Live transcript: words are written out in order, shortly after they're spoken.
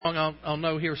long, I'll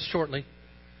know here shortly.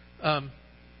 But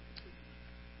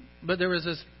there was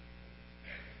this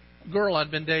girl I'd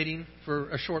been dating for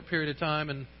a short period of time,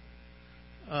 and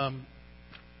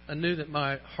I knew that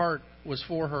my heart was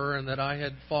for her and that I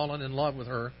had fallen in love with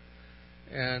her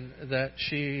and that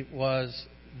she was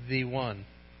the one.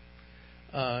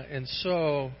 And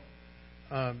so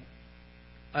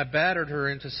I battered her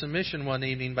into submission one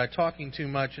evening by talking too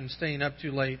much and staying up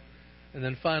too late, and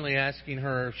then finally asking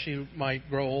her if she might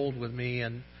grow old with me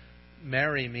and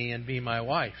marry me and be my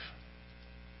wife.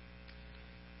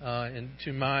 And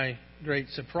to my great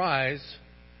surprise,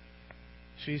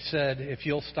 she said, "If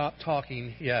you'll stop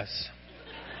talking, yes."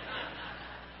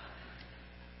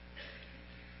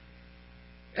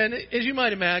 And as you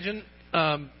might imagine,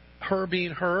 her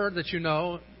being her that you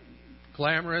know,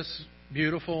 glamorous,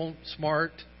 beautiful,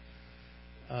 smart,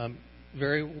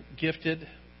 very gifted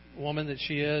woman that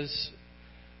she is,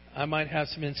 I might have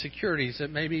some insecurities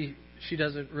that maybe she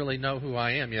doesn't really know who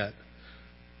I am yet,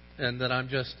 and that I'm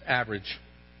just average.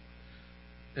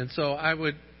 And so I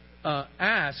would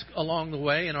ask along the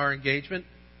way in our engagement,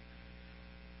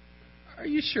 "Are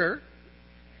you sure?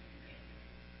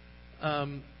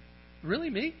 Really,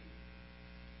 me?"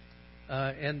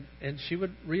 And she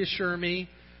would reassure me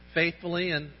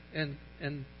faithfully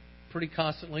and pretty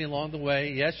constantly along the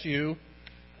way, "Yes, you're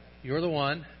the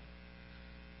one."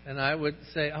 And I would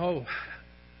say, "Oh,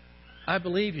 I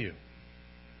believe you."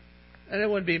 And it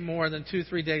wouldn't be more than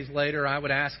 2-3 days later, I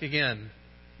would ask again,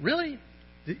 "Really?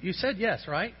 You said yes,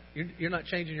 right? You're not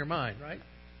changing your mind, right?"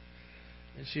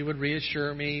 And she would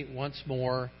reassure me once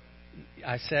more,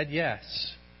 I said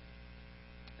yes.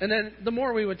 And then the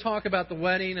more we would talk about the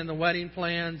wedding and the wedding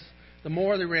plans, the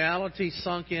more the reality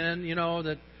sunk in,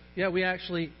 that,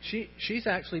 she's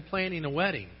actually planning a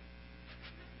wedding.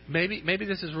 Maybe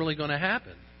this is really going to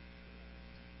happen.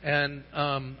 And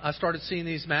I started seeing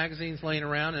these magazines laying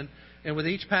around, and with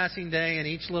each passing day and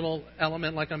each little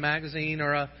element like a magazine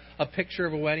or a picture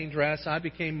of a wedding dress, I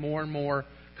became more and more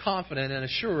confident and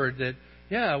assured that,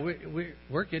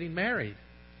 we're getting married.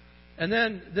 And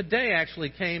then the day actually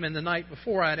came, and the night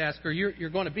before I'd asked her, "You're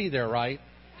going to be there, right?"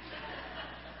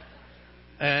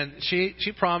 And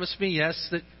she promised me, yes,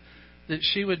 that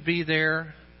she would be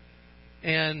there.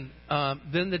 And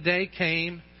then the day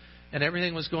came, and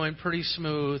everything was going pretty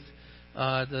smooth.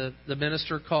 The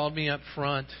minister called me up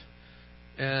front,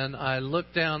 and I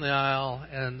looked down the aisle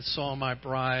and saw my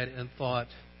bride and thought,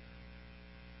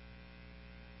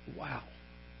 "Wow,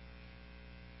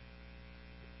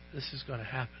 this is going to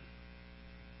happen."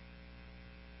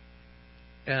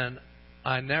 And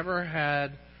I never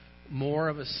had more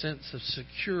of a sense of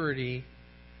security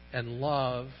and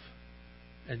love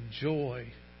and joy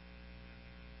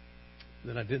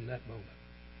than I did in that moment.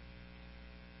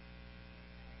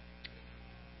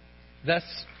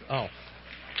 That's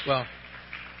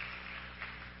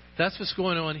what's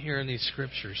going on here in these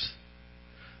Scriptures.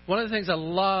 One of the things I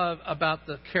love about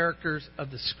the characters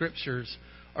of the Scriptures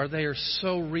are they are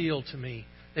so real to me.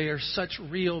 They are such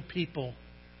real people.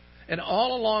 And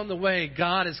all along the way,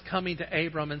 God is coming to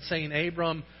Abram and saying,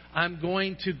 "Abram, I'm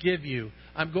going to give you.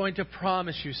 I'm going to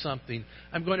promise you something.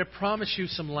 I'm going to promise you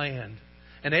some land."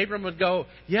 And Abram would go,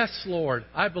 "Yes, Lord,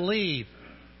 I believe."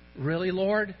 "Really,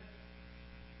 Lord?"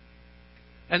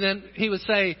 And then he would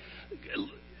say,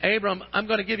 "Abram, I'm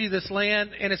going to give you this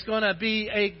land, and it's going to be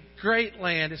a great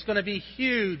land. It's going to be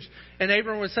huge." And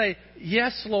Abram would say,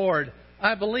 "Yes, Lord,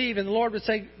 I believe." And the Lord would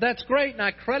say, "That's great, and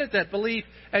I credit that belief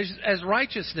as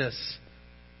righteousness."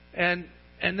 And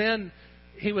then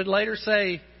he would later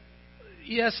say,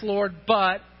 "Yes, Lord,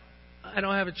 but I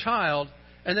don't have a child."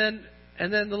 And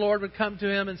then the Lord would come to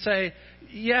him and say,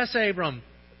 "Yes, Abram,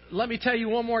 let me tell you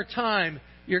one more time.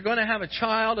 You're going to have a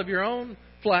child of your own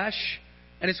flesh,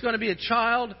 and it's going to be a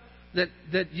child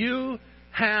that you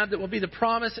have that will be the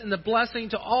promise and the blessing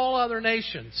to all other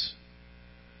nations."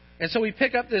 And so we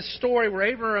pick up this story where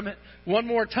Abraham one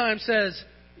more time says,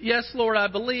 "Yes, Lord, I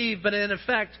believe, but in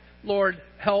effect, Lord,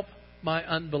 help my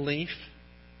unbelief."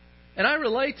 And I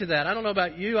relate to that. I don't know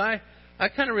about you. I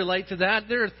kind of relate to that.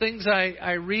 There are things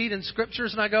I read in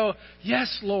Scriptures and I go,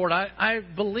 "Yes, Lord, I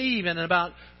believe." And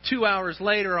about 2 hours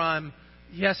later, I'm,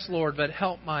 "Yes, Lord, but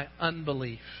help my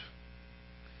unbelief."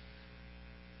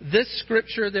 This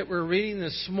Scripture that we're reading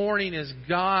this morning is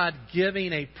God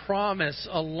giving a promise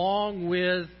along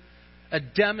with a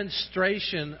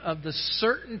demonstration of the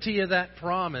certainty of that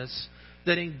promise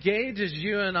that engages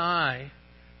you and I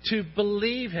to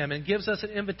believe Him and gives us an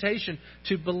invitation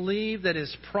to believe that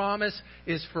His promise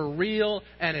is for real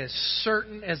and as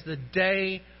certain as the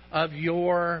day of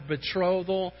your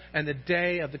betrothal and the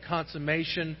day of the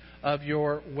consummation of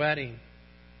your wedding.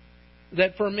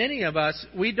 that for many of us,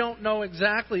 we don't know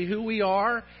exactly who we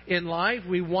are in life.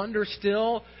 We wonder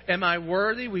still, am I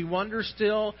worthy? We wonder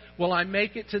still, will I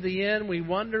make it to the end? We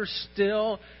wonder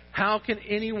still, how can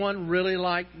anyone really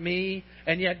like me?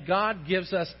 And yet God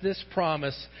gives us this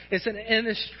promise. It's an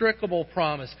inextricable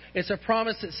promise. It's a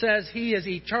promise that says He has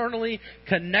eternally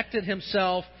connected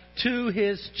Himself to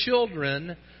His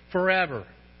children forever.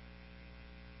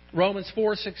 Romans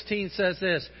 4:16 says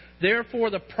this, "Therefore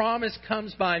the promise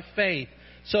comes by faith,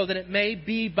 so that it may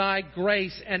be by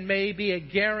grace and may be a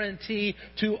guarantee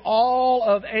to all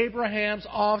of Abraham's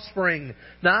offspring,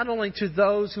 not only to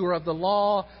those who are of the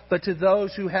law, but to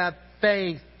those who have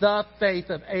faith, the faith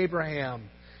of Abraham."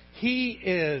 He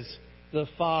is the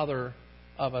Father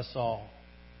of us all.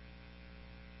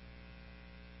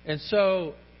 And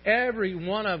so every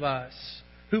one of us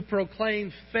who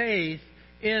proclaim faith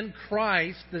in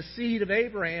Christ, the seed of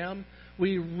Abraham,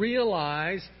 we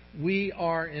realize we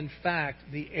are in fact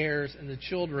the heirs and the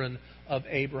children of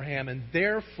Abraham, and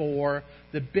therefore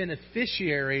the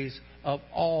beneficiaries of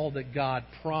all that God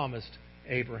promised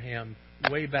Abraham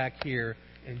way back here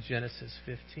in Genesis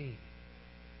 15.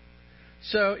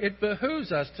 So it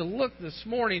behooves us to look this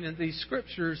morning in these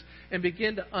Scriptures and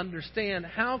begin to understand,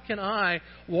 how can I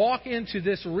walk into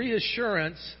this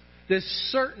reassurance, this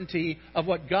certainty of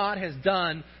what God has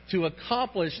done to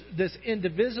accomplish this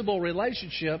indivisible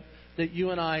relationship that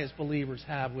you and I as believers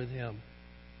have with Him.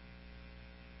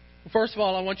 First of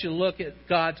all, I want you to look at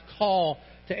God's call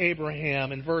to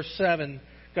Abraham. In verse 7,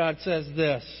 God says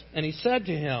this, "And He said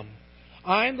to him,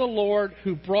 I am the Lord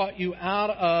who brought you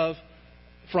out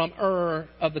from Ur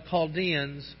of the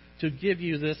Chaldeans to give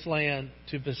you this land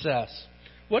to possess."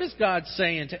 What is God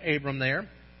saying to Abram there?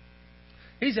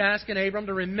 He's asking Abram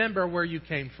to remember where you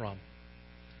came from.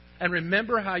 And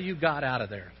remember how you got out of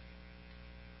there.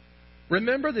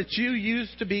 Remember that you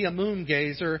used to be a moon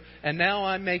gazer, and now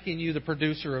I'm making you the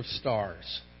producer of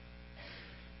stars.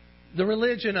 The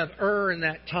religion of Ur in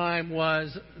that time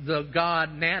was the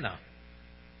god Nana,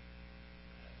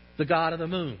 the god of the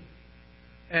moon.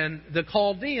 And the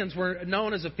Chaldeans were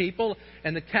known as a people,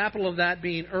 and the capital of that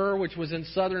being Ur, which was in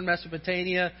southern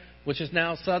Mesopotamia, which is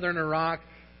now southern Iraq,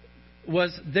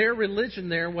 was their religion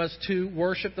there was to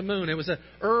worship the moon.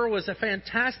 Ur was a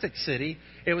fantastic city.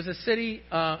 It was a city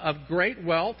of great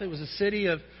wealth. It was a city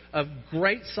of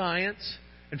great science.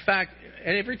 In fact,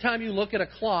 every time you look at a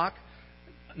clock,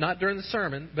 not during the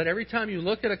sermon, but every time you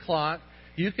look at a clock,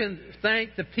 you can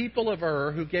thank the people of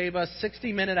Ur who gave us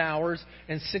 60-minute hours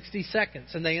and 60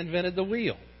 seconds, and they invented the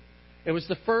wheel. It was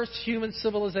the first human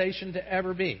civilization to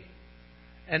ever be.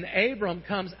 And Abram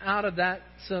comes out of that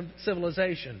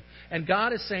civilization. And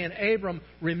God is saying, Abram,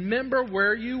 remember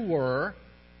where you were.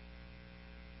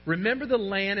 Remember the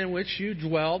land in which you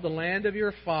dwelled, the land of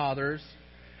your fathers,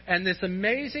 and this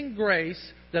amazing grace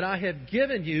that I have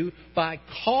given you by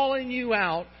calling you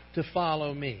out to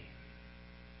follow me.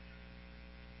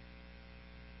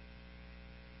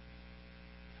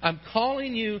 I'm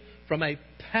calling you from a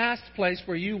past place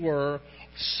where you were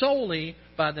solely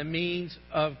by the means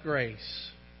of grace.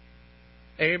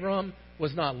 Abram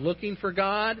was not looking for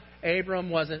God. Abram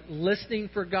wasn't listening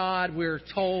for God. We're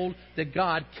told that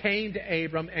God came to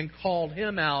Abram and called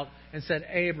him out and said,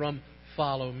 Abram,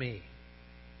 follow me.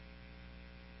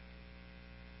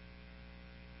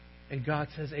 And God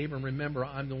says, Abram, remember,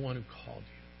 I'm the one who called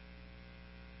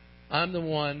you. I'm the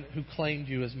one who claimed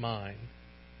you as mine.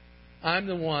 I'm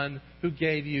the one who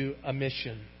gave you a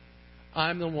mission.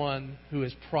 I'm the one who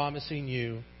is promising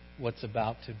you what's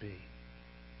about to be.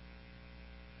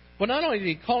 Well, not only did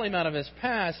He call him out of his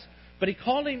past, but He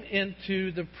called him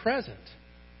into the present.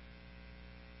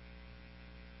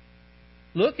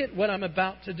 Look at what I'm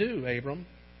about to do, Abram.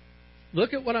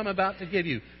 Look at what I'm about to give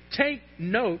you. Take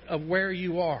note of where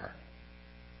you are.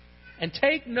 And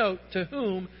take note to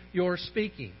whom you're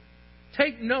speaking.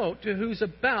 Take note to who's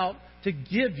about to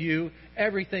give you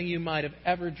everything you might have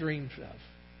ever dreamed of.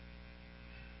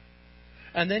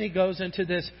 And then He goes into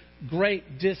this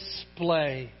great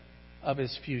display of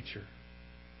His future.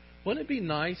 Wouldn't it be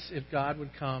nice if God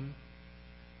would come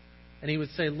and He would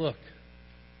say, look,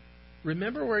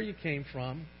 remember where you came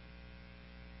from.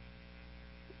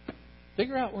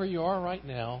 Figure out where you are right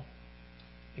now.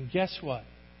 And guess what?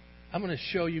 I'm going to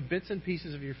show you bits and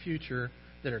pieces of your future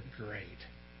that are great.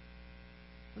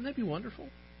 Wouldn't that be wonderful?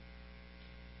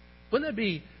 Wouldn't that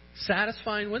be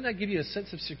satisfying? Wouldn't that give you a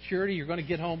sense of security? You're going to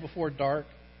get home before dark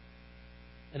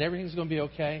and everything's going to be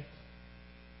okay.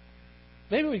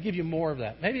 Maybe it would give you more of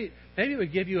that. Maybe it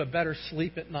would give you a better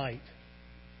sleep at night.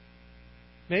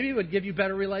 Maybe it would give you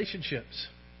better relationships.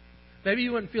 Maybe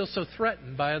you wouldn't feel so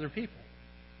threatened by other people.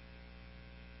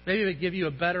 Maybe it would give you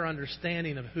a better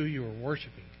understanding of who you were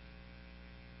worshiping.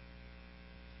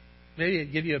 Maybe it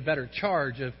would give you a better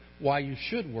charge of why you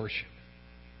should worship.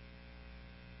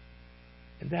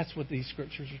 And that's what these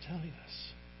scriptures are telling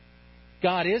us.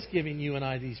 God is giving you and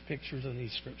I these pictures and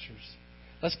these scriptures.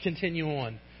 Let's continue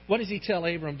on. What does He tell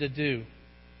Abram to do?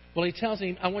 Well, He tells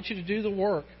him, I want you to do the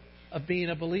work of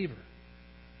being a believer.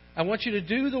 I want you to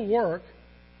do the work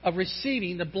of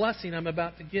receiving the blessing I'm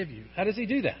about to give you. How does He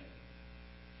do that?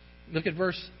 Look at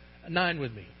verse 9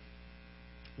 with me.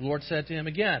 The Lord said to him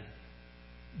again,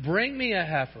 bring me a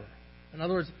heifer. In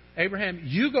other words, Abraham,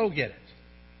 you go get it.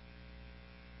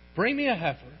 Bring me a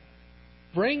heifer.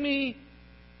 Bring me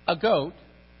a goat.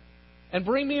 And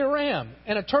bring me a ram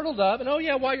and a turtle dove. And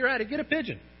while you're at it, get a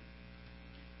pigeon.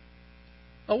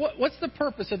 Oh, what's the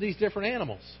purpose of these different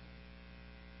animals?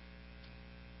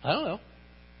 I don't know.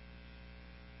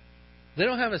 They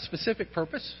don't have a specific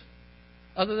purpose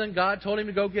other than God told him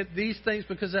to go get these things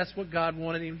because that's what God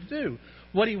wanted him to do.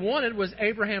 What He wanted was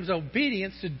Abraham's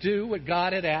obedience to do what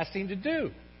God had asked him to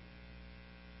do.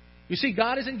 You see,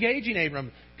 God is engaging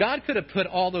Abram. God could have put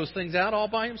all those things out all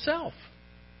by Himself.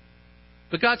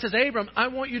 But God says, Abram, I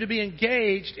want you to be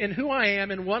engaged in who I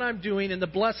am and what I'm doing and the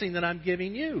blessing that I'm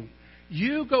giving you.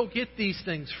 You go get these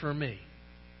things for me.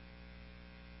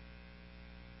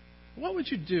 What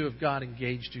would you do if God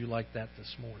engaged you like that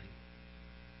this morning?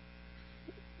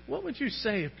 What would you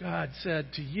say if God said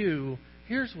to you,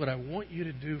 here's what I want you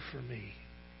to do for me?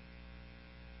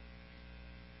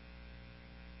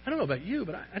 I don't know about you,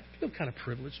 but I feel kind of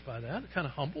privileged by that, kind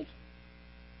of humbled.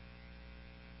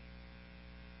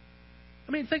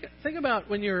 I mean, think about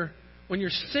when you're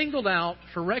singled out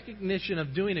for recognition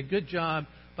of doing a good job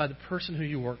by the person who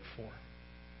you work for.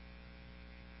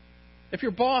 If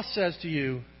your boss says to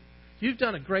you, you've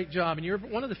done a great job and you're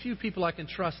one of the few people I can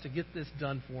trust to get this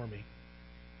done for me.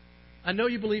 I know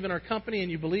you believe in our company and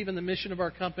you believe in the mission of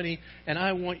our company, and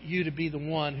I want you to be the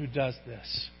one who does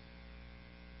this.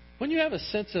 When you have a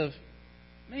sense of,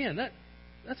 man,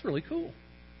 that's really cool.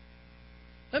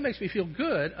 That makes me feel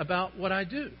good about what I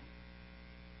do.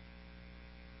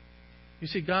 You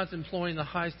see, God's employing the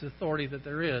highest authority that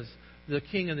there is. The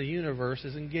King of the universe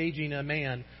is engaging a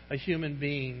man, a human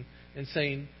being, and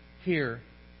saying, here,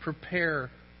 prepare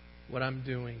what I'm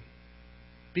doing.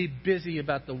 Be busy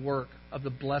about the work of the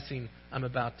blessing I'm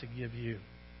about to give you.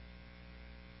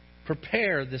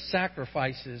 Prepare the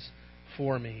sacrifices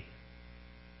for me.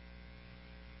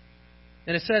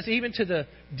 And it says even to the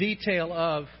detail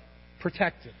of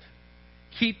protect it.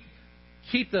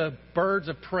 Keep the birds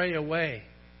of prey away.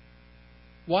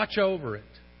 Watch over it.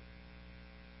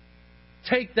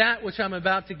 Take that which I'm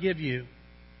about to give you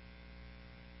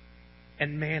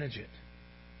and manage it.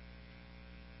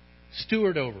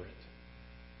 Steward over it.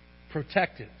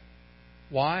 Protect it.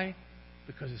 Why?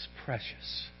 Because it's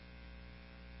precious.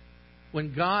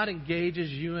 When God engages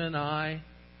you and I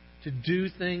to do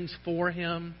things for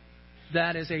Him,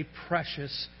 that is a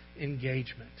precious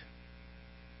engagement.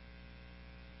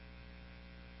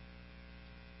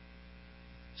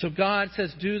 So God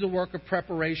says, do the work of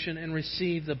preparation and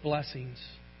receive the blessings.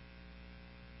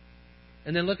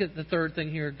 And then look at the third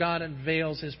thing here. God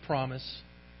unveils His promise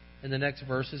in the next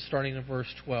verses, starting in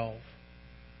verse 12.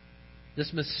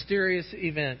 This mysterious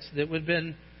event that would have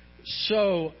been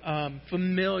so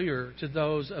familiar to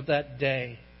those of that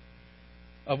day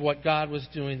of what God was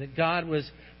doing, that God was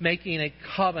making a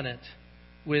covenant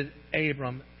with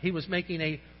Abram. He was making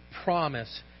a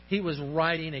promise. He was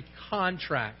writing a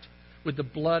contract with the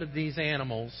blood of these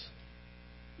animals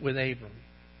with Abram.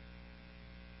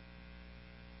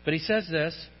 But He says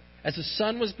this, as the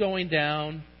sun was going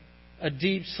down, a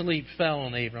deep sleep fell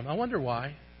on Abram. I wonder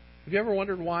why. Have you ever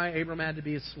wondered why Abram had to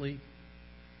be asleep?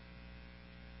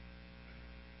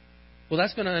 Well,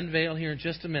 that's going to unveil here in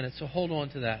just a minute, so hold on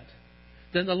to that.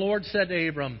 Then the Lord said to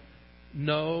Abram,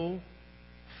 know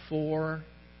for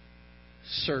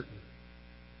certain,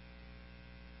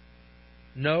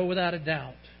 know without a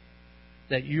doubt,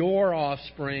 that your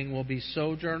offspring will be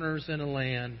sojourners in a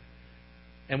land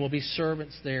and will be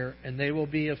servants there, and they will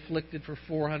be afflicted for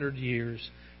 400 years.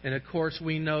 And of course,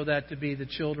 we know that to be the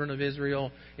children of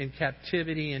Israel in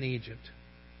captivity in Egypt.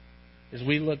 As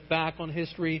we look back on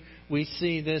history, we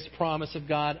see this promise of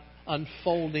God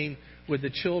unfolding with the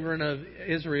children of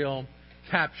Israel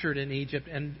captured in Egypt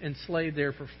and enslaved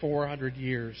there for 400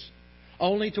 years,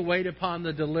 only to wait upon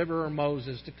the deliverer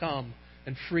Moses to come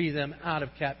and free them out of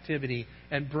captivity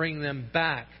and bring them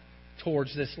back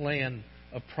towards this land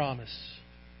of promise.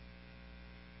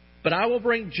 But I will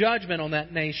bring judgment on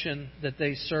that nation that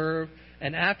they serve,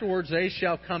 and afterwards they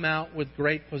shall come out with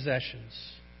great possessions.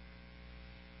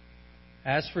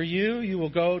 As for you, you will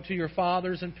go to your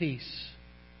fathers in peace,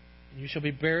 and you shall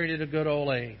be buried at a good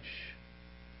old age.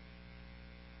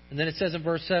 And then it says in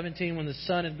verse 17, when the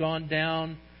sun had gone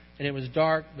down and it was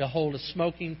dark, behold, a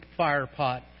smoking fire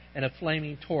pot and a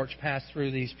flaming torch passed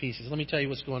through these pieces. Let me tell you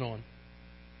what's going on.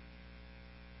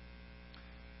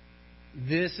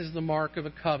 This is the mark of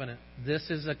a covenant. This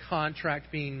is a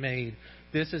contract being made.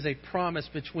 This is a promise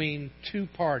between two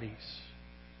parties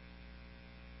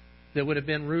that would have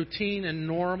been routine and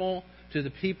normal to the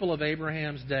people of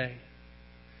Abraham's day.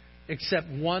 Except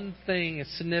one thing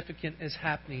is significant is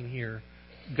happening here.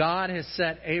 God has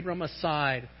set Abram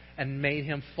aside and made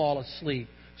him fall asleep.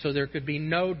 So there could be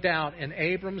no doubt in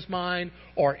Abram's mind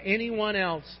or anyone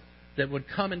else that would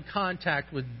come in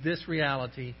contact with this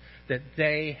reality that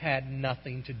they had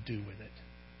nothing to do with it.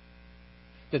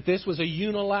 That this was a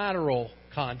unilateral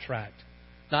contract,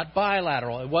 not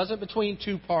bilateral. It wasn't between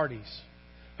two parties,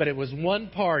 but it was one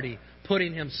party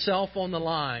putting himself on the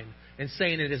line and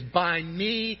saying, it is by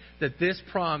me that this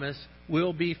promise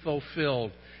will be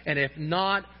fulfilled. And if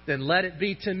not, then let it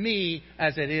be to me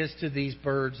as it is to these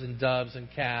birds and doves and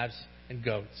calves and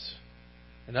goats.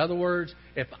 In other words,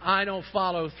 if I don't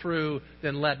follow through,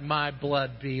 then let my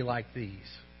blood be like these.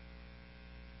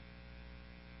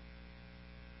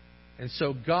 And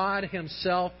so God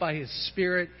Himself, by His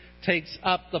Spirit, takes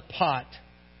up the pot,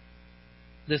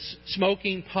 this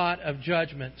smoking pot of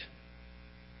judgment,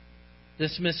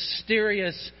 this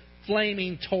mysterious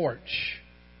flaming torch,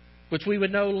 which we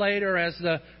would know later as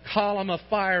the column of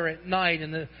fire at night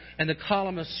and the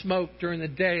column of smoke during the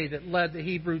day that led the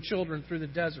Hebrew children through the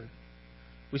desert.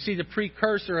 We see the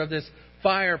precursor of this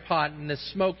fire pot and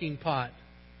this smoking pot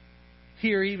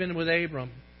here even with Abram.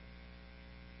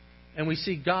 And we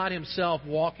see God Himself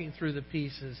walking through the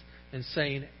pieces and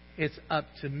saying, it's up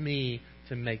to me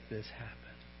to make this happen.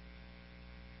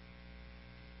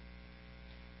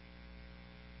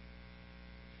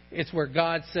 It's where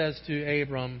God says to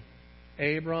Abram,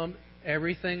 Abram,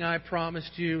 everything I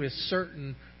promised you is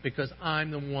certain because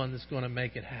I'm the one that's going to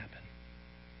make it happen.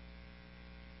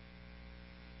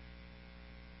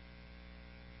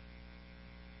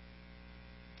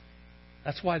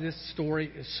 That's why this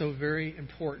story is so very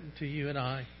important to you and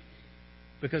I.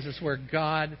 Because it's where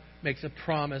God makes a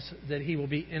promise that He will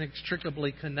be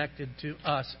inextricably connected to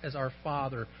us as our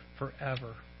Father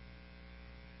forever.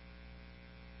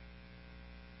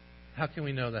 How can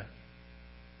we know that?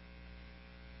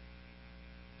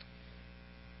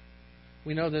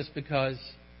 We know this because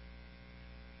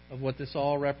of what this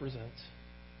all represents.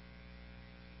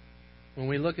 When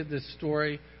we look at this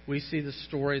story, we see the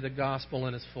story, the gospel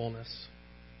in its fullness.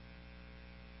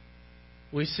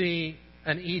 We see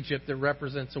an Egypt that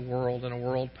represents a world and a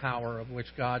world power of which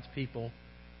God's people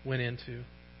went into,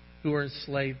 who were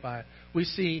enslaved by it. We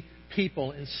see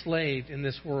people enslaved in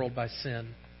this world by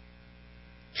sin,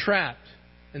 trapped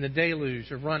in the deluge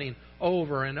of running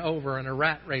over and over in a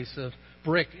rat race of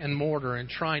brick and mortar and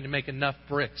trying to make enough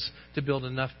bricks to build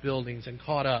enough buildings and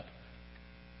caught up.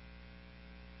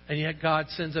 And yet God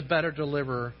sends a better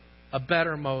deliverer, a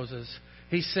better Moses.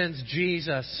 He sends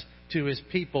Jesus to His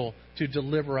people to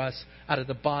deliver us out of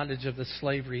the bondage of the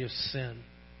slavery of sin.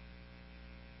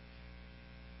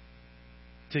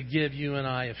 To give you and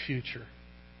I a future.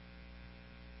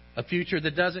 A future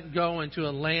that doesn't go into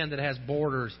a land that has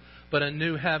borders, but a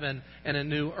new heaven and a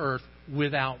new earth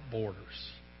without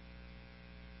borders.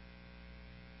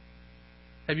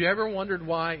 Have you ever wondered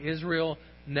why Israel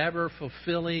never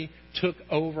fully took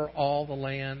over all the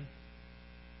land?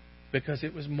 Because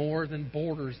it was more than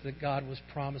borders that God was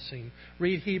promising.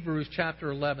 Read Hebrews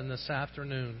chapter 11 this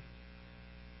afternoon.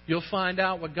 You'll find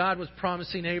out what God was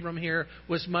promising Abram here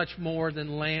was much more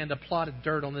than land, a plot of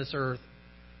dirt on this earth.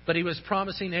 But He was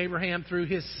promising Abraham through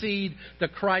his seed, the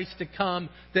Christ to come,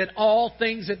 that all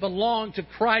things that belong to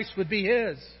Christ would be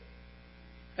his.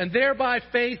 And thereby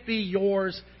faith be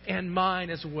yours and mine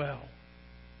as well.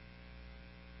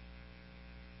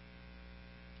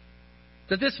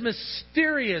 That this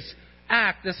mysterious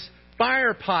act, this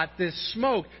fire pot, this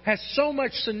smoke, has so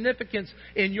much significance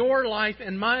in your life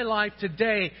and my life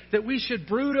today that we should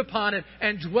brood upon it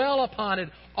and dwell upon it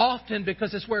often,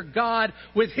 because it's where God,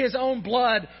 with His own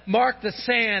blood, marked the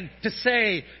sand to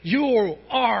say, you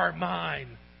are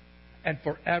mine and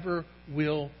forever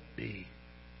will be.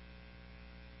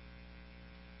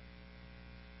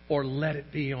 Or let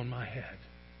it be on my head.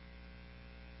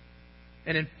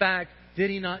 And in fact, did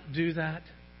He not do that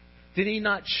Did He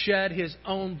not shed His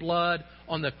own blood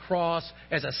on the cross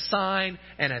as a sign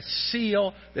and a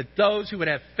seal that those who would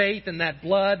have faith in that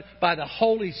blood by the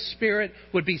Holy Spirit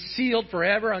would be sealed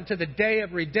forever until the day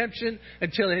of redemption,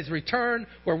 until His return,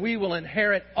 where we will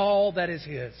inherit all that is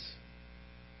His?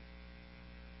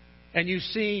 And you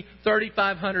see,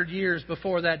 3,500 years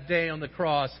before that day on the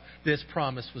cross, this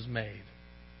promise was made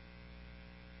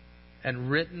and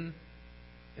written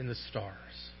in the stars,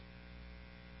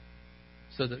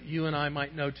 so that you and I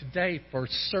might know today for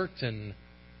certain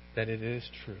that it is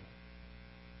true.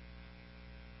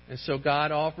 And so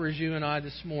God offers you and I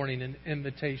this morning an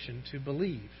invitation to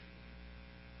believe.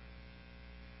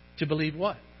 To believe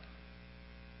what?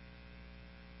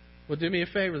 Well, do me a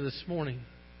favor this morning.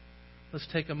 Let's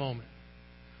take a moment.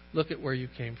 Look at where you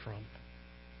came from.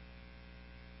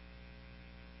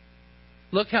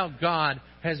 Look how God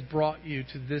has brought you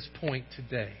to this point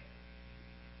today.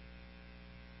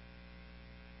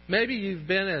 Maybe you've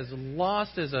been as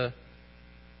lost as a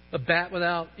bat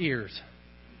without ears.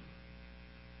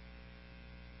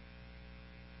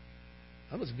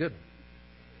 That was a good one.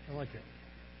 I like it.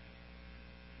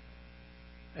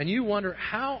 And you wonder,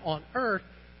 how on earth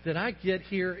did I get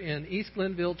here in East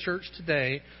Glenville Church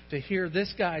today to hear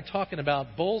this guy talking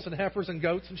about bulls and heifers and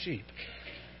goats and sheep?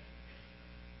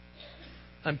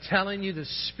 I'm telling you, the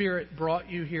Spirit brought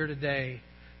you here today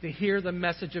to hear the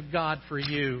message of God for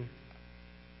you.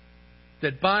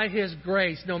 That by His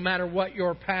grace, no matter what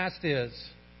your past is,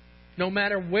 no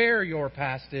matter where your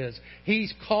past is,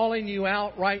 He's calling you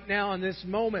out right now in this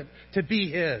moment to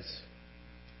be His.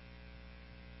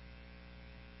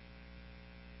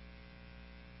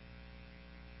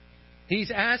 He's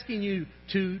asking you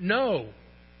to know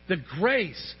the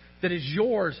grace that is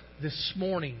yours this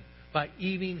morning by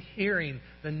even hearing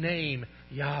the name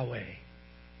Yahweh.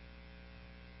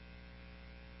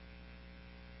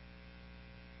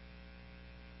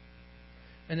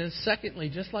 And then secondly,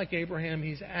 just like Abraham,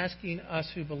 He's asking us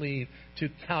who believe to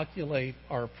calculate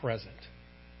our present.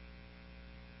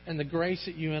 And the grace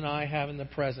that you and I have in the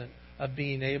present of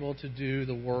being able to do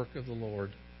the work of the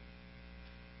Lord.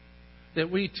 That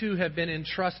we too have been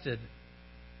entrusted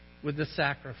with the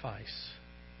sacrifice.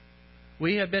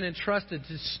 We have been entrusted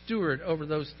to steward over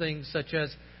those things such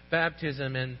as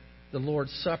baptism and the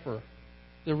Lord's Supper,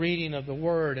 the reading of the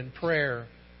Word and prayer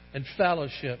and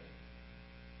fellowship.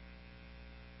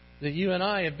 That you and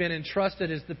I have been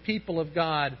entrusted as the people of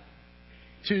God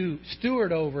to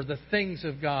steward over the things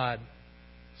of God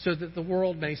so that the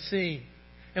world may see.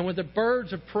 And when the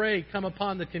birds of prey come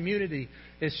upon the community,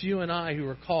 it's you and I who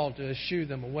are called to eschew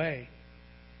them away.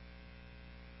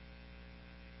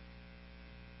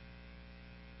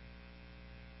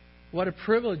 What a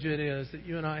privilege it is that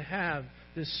you and I have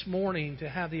this morning to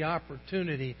have the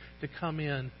opportunity to come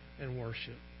in and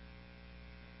worship.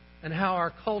 And how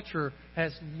our culture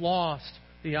has lost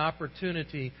the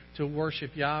opportunity to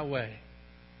worship Yahweh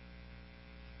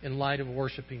in light of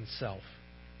worshiping self.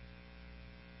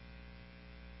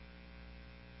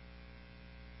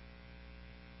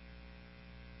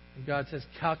 And God says,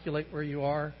 calculate where you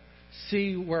are.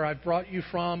 See where I brought you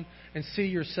from and see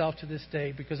yourself to this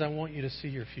day, because I want you to see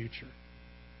your future.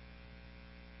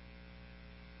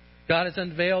 God has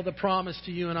unveiled the promise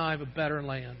to you and I of a better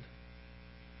land.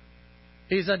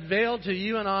 He's unveiled to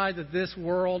you and I that this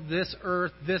world, this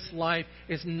earth, this life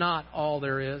is not all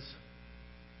there is.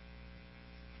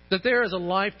 That there is a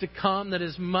life to come that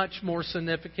is much more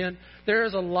significant. There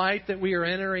is a life that we are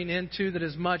entering into that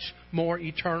is much more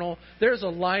eternal. There's a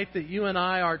life that you and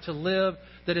I are to live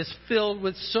that is filled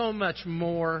with so much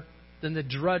more than the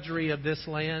drudgery of this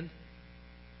land.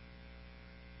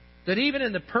 That even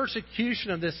in the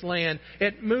persecution of this land,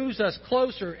 it moves us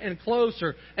closer and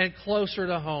closer and closer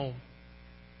to home.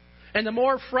 And the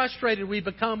more frustrated we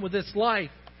become with this life,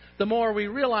 the more we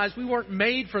realize we weren't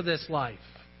made for this life.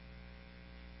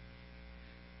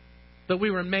 But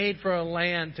we were made for a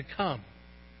land to come.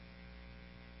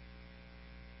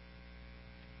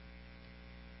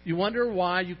 You wonder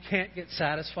why you can't get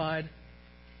satisfied?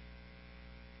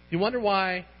 You wonder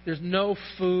why there's no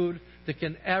food that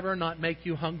can ever not make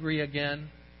you hungry again?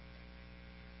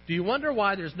 Do you wonder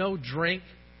why there's no drink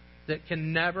that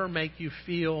can never make you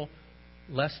feel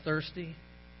less thirsty?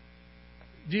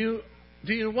 Do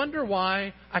you wonder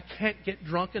why I can't get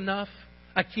drunk enough?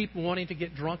 I keep wanting to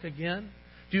get drunk again.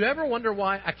 Do you ever wonder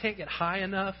why I can't get high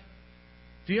enough?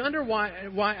 Do you wonder why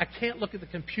I can't look at the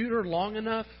computer long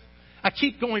enough? I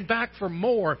keep going back for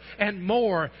more and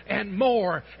more and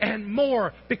more and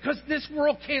more because this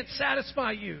world can't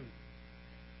satisfy you.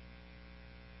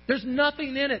 There's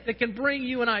nothing in it that can bring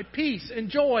you and I peace and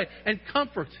joy and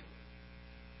comfort.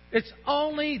 It's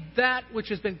only that which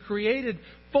has been created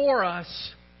for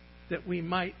us that we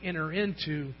might enter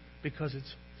into because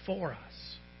it's for us.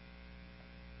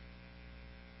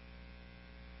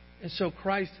 And so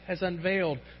Christ has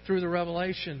unveiled through the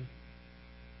revelation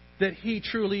that He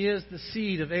truly is the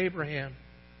seed of Abraham.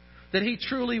 That He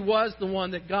truly was the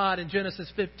one that God in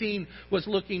Genesis 15 was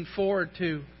looking forward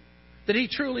to. That He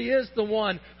truly is the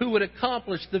one who would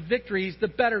accomplish the victory. He's the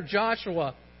better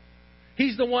Joshua.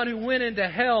 He's the one who went into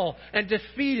hell and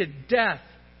defeated death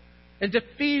and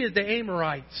defeated the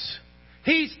Amorites.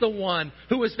 He's the one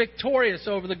who was victorious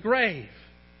over the grave.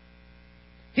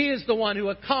 He is the one who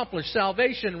accomplished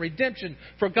salvation and redemption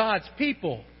for God's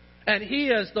people. And He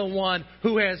is the one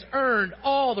who has earned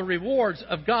all the rewards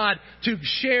of God to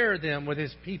share them with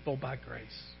His people by grace.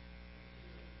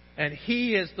 And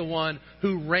He is the one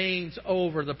who reigns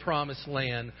over the promised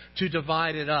land to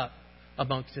divide it up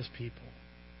amongst His people.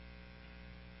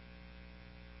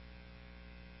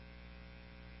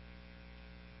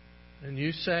 And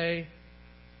you say,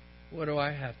 what do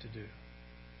I have to do?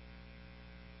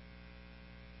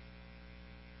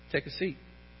 Take a seat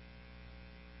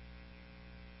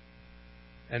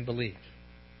and believe.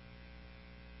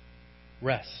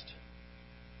 Rest.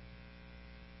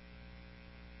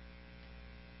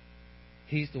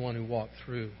 He's the one who walked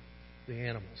through the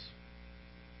animals.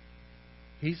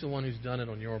 He's the one who's done it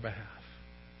on your behalf.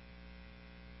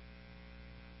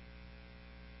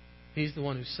 He's the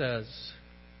one who says,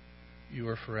 you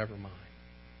are forever mine.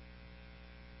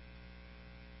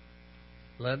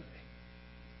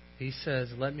 He says,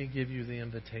 let me give you the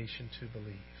invitation to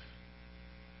believe.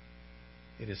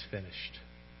 It is finished.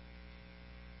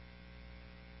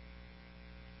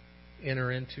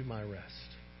 Enter into my rest.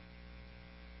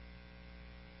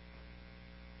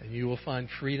 And you will find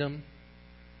freedom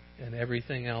in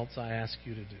everything else I ask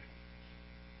you to do.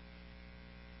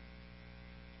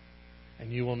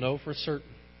 And you will know for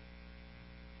certain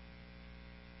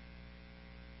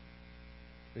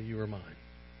that you are mine.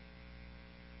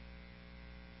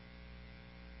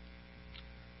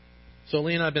 So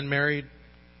Lee and I have been married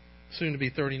soon to be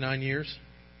 39 years.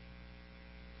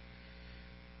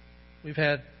 We've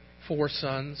had 4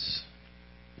 sons,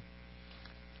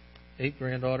 8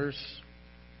 granddaughters,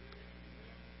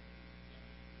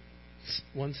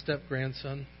 1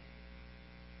 step-grandson.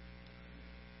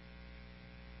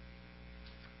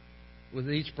 With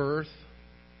each birth,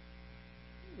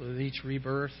 with each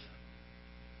rebirth,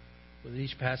 with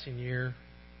each passing year,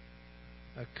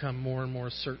 I've come more and more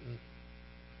certain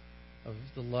of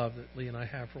the love that Lee and I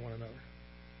have for one another.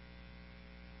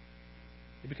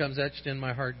 It becomes etched in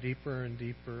my heart deeper and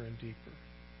deeper and deeper.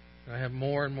 And I have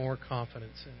more and more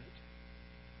confidence in it.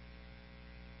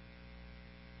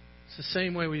 It's the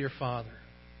same way with your Father.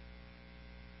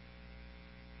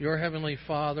 Your Heavenly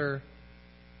Father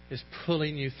is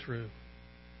pulling you through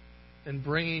and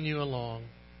bringing you along,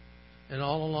 and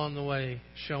all along the way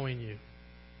showing you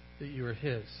that you are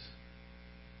His.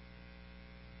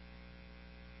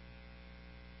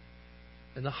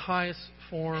 And the highest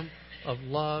form of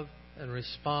love and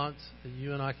response that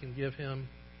you and I can give Him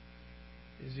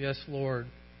is, yes, Lord,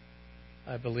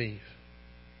 I believe.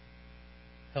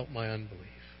 Help my unbelief.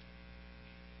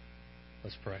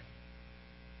 Let's pray.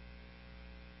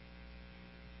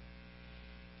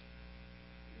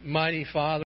 Mighty Father,